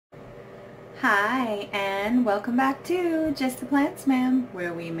Hi, and welcome back to Just the Plants Ma'am,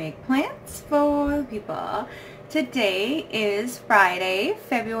 where we make plants for people. Today is Friday,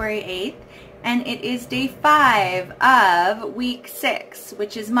 February 8th, and it is day 5 of week 6,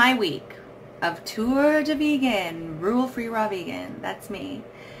 which is my week of Tour de Vegan, Rule-Free Raw Vegan. That's me.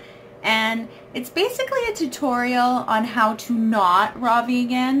 And it's basically a tutorial on how to not raw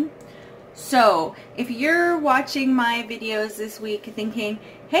vegan. So if you're watching my videos this week thinking,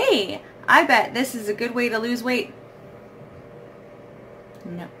 hey, I bet this is a good way to lose weight.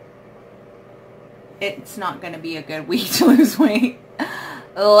 No. It's not going to be a good way to lose weight.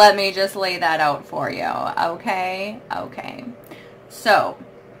 Let me just lay that out for you, okay? Okay. So,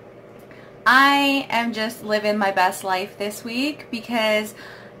 I am just living my best life this week because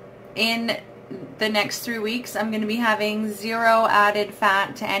in the next 3 weeks I'm going to be having 0 added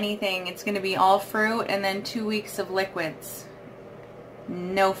fat to anything. It's going to be all fruit and then 2 weeks of liquids.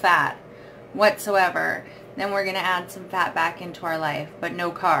 No fat whatsoever. Then we're going to add some fat back into our life, but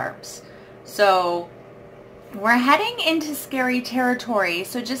no carbs. So we're heading into scary territory.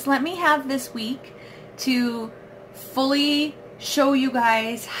 So just let me have this week to fully show you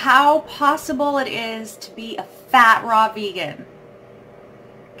guys how possible it is to be a fat raw vegan.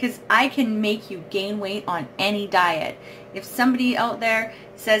 Because I can make you gain weight on any diet. If somebody out there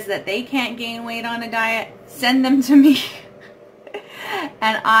says that they can't gain weight on a diet, send them to me.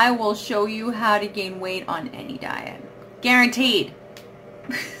 And I will show you how to gain weight on any diet. Guaranteed.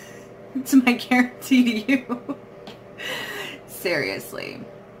 It's my guarantee to you. Seriously.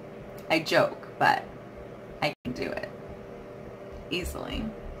 I joke, but I can do it. Easily.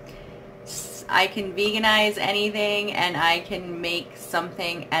 I can veganize anything and I can make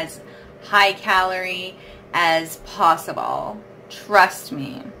something as high calorie as possible. Trust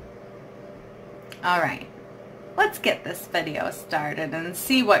me. Alright. Let's get this video started and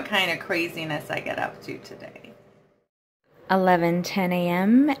see what kind of craziness I get up to today. 11:10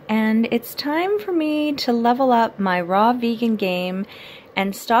 a.m. and it's time for me to level up my raw vegan game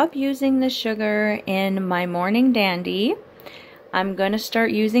and stop using the sugar in my morning dandy. I'm going to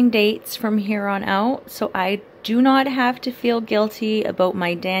start using dates from here on out so I do not have to feel guilty about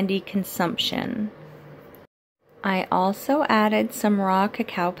my dandy consumption. I also added some raw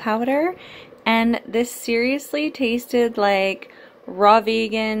cacao powder, and this seriously tasted like raw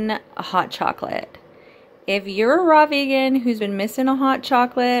vegan hot chocolate. If you're a raw vegan who's been missing a hot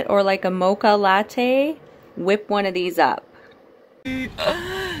chocolate or like a mocha latte, whip one of these up.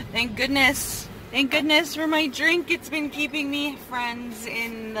 Thank goodness. Thank goodness for my drink. It's been keeping me friends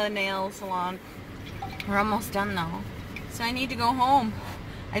in the nail salon. We're almost done though. So I need to go home.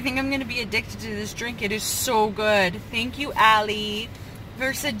 I think I'm going to be addicted to this drink. It is so good. Thank you, Allie,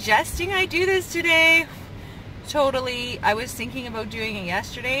 for suggesting I do this today. Totally. I was thinking about doing it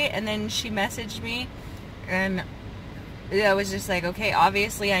yesterday and then she messaged me and I was just like, okay,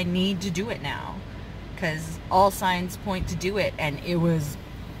 obviously I need to do it now because all signs point to do it, and it was,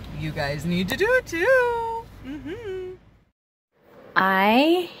 you guys need to do it too.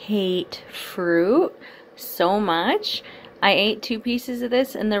 I hate fruit so much. I ate 2 pieces of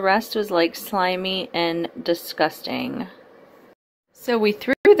this and the rest was like slimy and disgusting. So we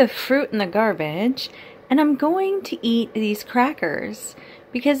threw the fruit in the garbage and I'm going to eat these crackers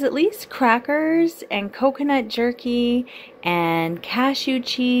because at least crackers and coconut jerky and cashew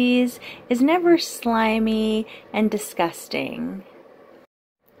cheese is never slimy and disgusting.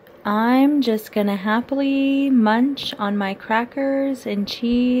 I'm just gonna happily munch on my crackers and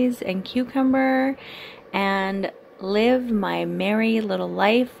cheese and cucumber and live my merry little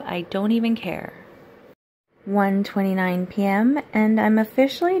life. I don't even care. 1:29 p.m. and I'm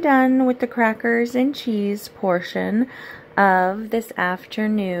officially done with the crackers and cheese portion of this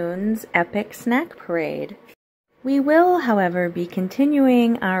afternoon's epic snack parade. We will, however, be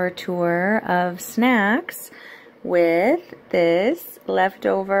continuing our tour of snacks with this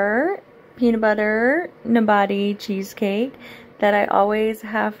leftover peanut butter Nabati cheesecake that I always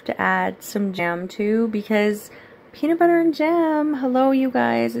have to add some jam to because peanut butter and jam, hello you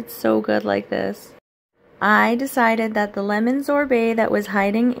guys, it's so good like this. I decided that the lemon sorbet that was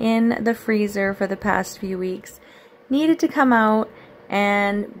hiding in the freezer for the past few weeks needed to come out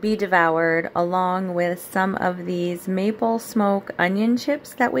and be devoured along with some of these maple smoke onion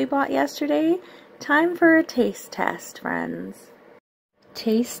chips that we bought yesterday. Time for a taste test, friends.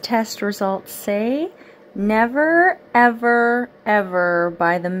 Taste test results say never, ever, ever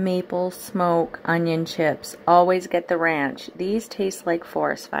buy the maple smoke onion chips. Always get the ranch. These taste like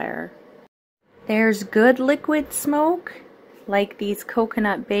forest fire. There's good liquid smoke, like these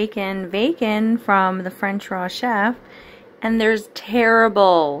coconut bacon from the French Raw Chef, and there's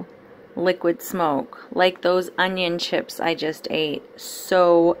terrible liquid smoke, like those onion chips I just ate.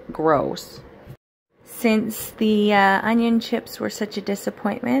 So gross. Since the onion chips were such a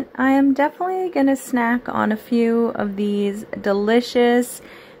disappointment, I am definitely gonna snack on a few of these delicious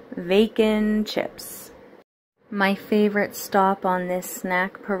bacon chips. My favorite stop on this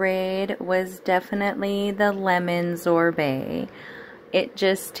snack parade was definitely the lemon sorbet. It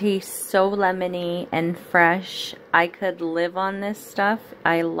just tastes so lemony and fresh. I could live on this stuff.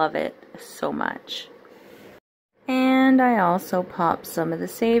 I love it so much. And I also popped some of the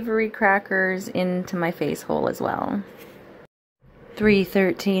savory crackers into my face hole as well.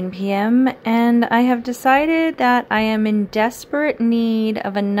 3:13 p.m. and I have decided that I am in desperate need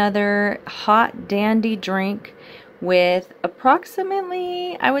of another hot dandy drink with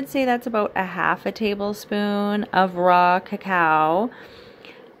approximately, I would say that's about a half a tablespoon of raw cacao.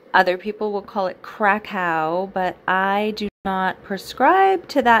 Other people will call it cracao, but I do not prescribe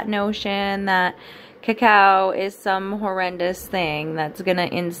to that notion that cacao is some horrendous thing that's gonna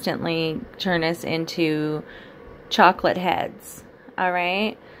instantly turn us into chocolate heads. All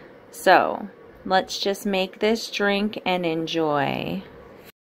right, so let's just make this drink and enjoy.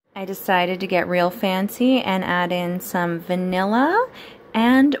 I decided to get real fancy and add in some vanilla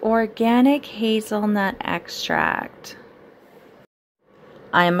and organic hazelnut extract.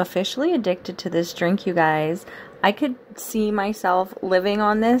 I am officially addicted to this drink, you guys. I could see myself living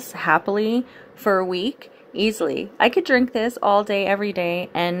on this happily for a week, easily. I could drink this all day, every day,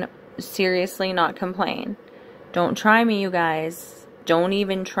 and seriously not complain. Don't try me, you guys. Don't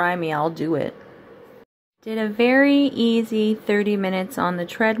even try me, I'll do it. Did a very easy 30 minutes on the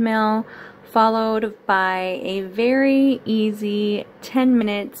treadmill, followed by a very easy 10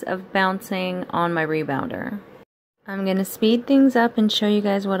 minutes of bouncing on my rebounder. I'm going to speed things up and show you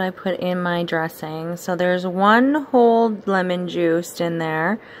guys what I put in my dressing. So there's 1 whole lemon juiced in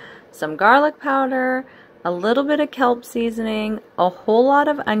there, some garlic powder, a little bit of kelp seasoning, a whole lot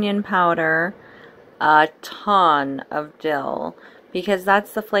of onion powder, a ton of dill, because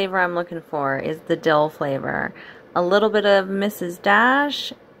that's the flavor I'm looking for, is the dill flavor. A little bit of Mrs.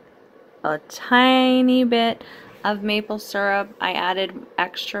 Dash, a tiny bit of maple syrup. I added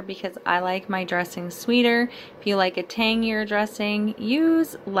extra because I like my dressing sweeter. If you like a tangier dressing,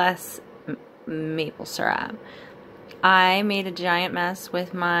 use less maple syrup. I made a giant mess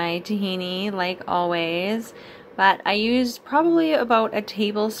with my tahini, like always, but I used probably about a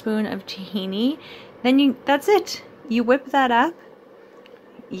tablespoon of tahini. Then that's it. You whip that up.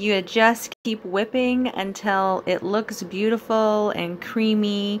 You just keep whipping until it looks beautiful and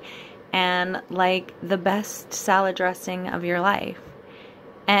creamy and like the best salad dressing of your life.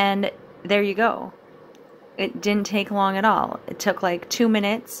 And there you go. It didn't take long at all. It took like 2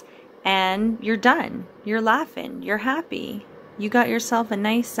 minutes and you're done. You're laughing. You're happy. You got yourself a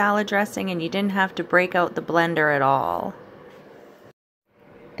nice salad dressing and you didn't have to break out the blender at all.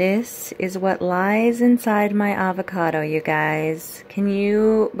 This is what lies inside my avocado, you guys. Can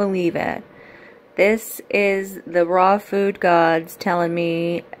you believe it? This is the raw food gods telling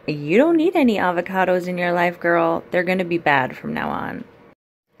me, you don't need any avocados in your life, girl. They're going to be bad from now on.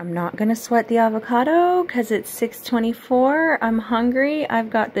 I'm not going to sweat the avocado because it's 6:24. I'm hungry. I've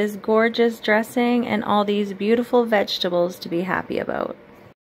got this gorgeous dressing and all these beautiful vegetables to be happy about.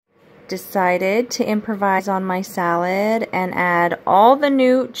 Decided to improvise on my salad and add all the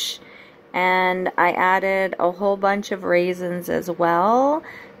nooch, and I added a whole bunch of raisins as well,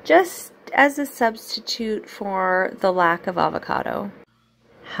 just as a substitute for the lack of avocado.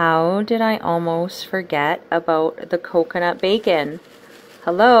 How did I almost forget about the coconut bacon?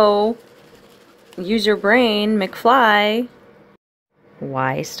 Hello? Use your brain, McFly.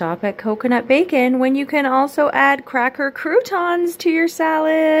 Why stop at coconut bacon when you can also add cracker croutons to your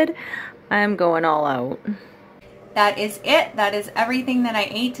salad? I'm going all out. That is it. That is everything that I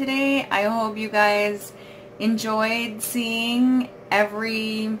ate today. I hope you guys enjoyed seeing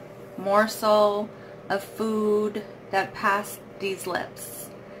every morsel of food that passed these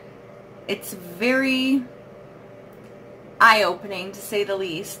lips. It's very eye-opening, to say the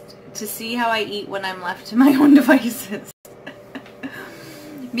least, to see how I eat when I'm left to my own devices.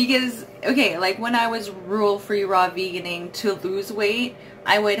 Because, okay, like when I was rule-free raw veganing to lose weight,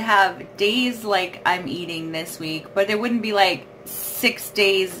 I would have days like I'm eating this week, but it wouldn't be like 6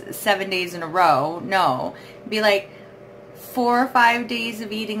 days, 7 days in a row. No. It'd be like 4 or 5 days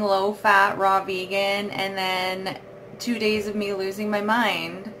of eating low-fat raw vegan, and then 2 days of me losing my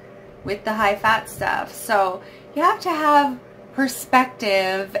mind with the high-fat stuff. So you have to have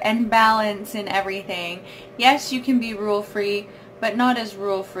perspective and balance in everything. Yes, you can be rule-free, but not as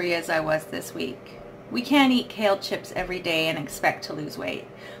rule-free as I was this week. We can't eat kale chips every day and expect to lose weight.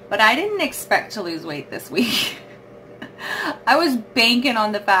 But I didn't expect to lose weight this week. I was banking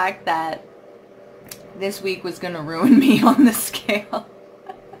on the fact that this week was going to ruin me on the scale.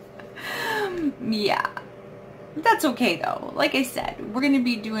 Yeah. That's okay though. Like I said, we're going to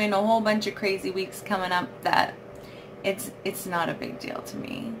be doing a whole bunch of crazy weeks coming up that it's not a big deal to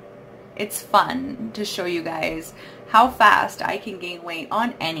me. It's fun to show you guys how fast I can gain weight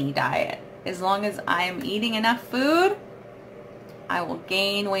on any diet. As long as I'm eating enough food, I will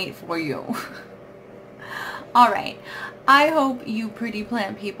gain weight for you. Alright, I hope you pretty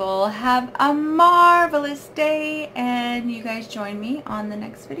plant people have a marvelous day, and you guys join me on the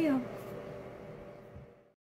next video.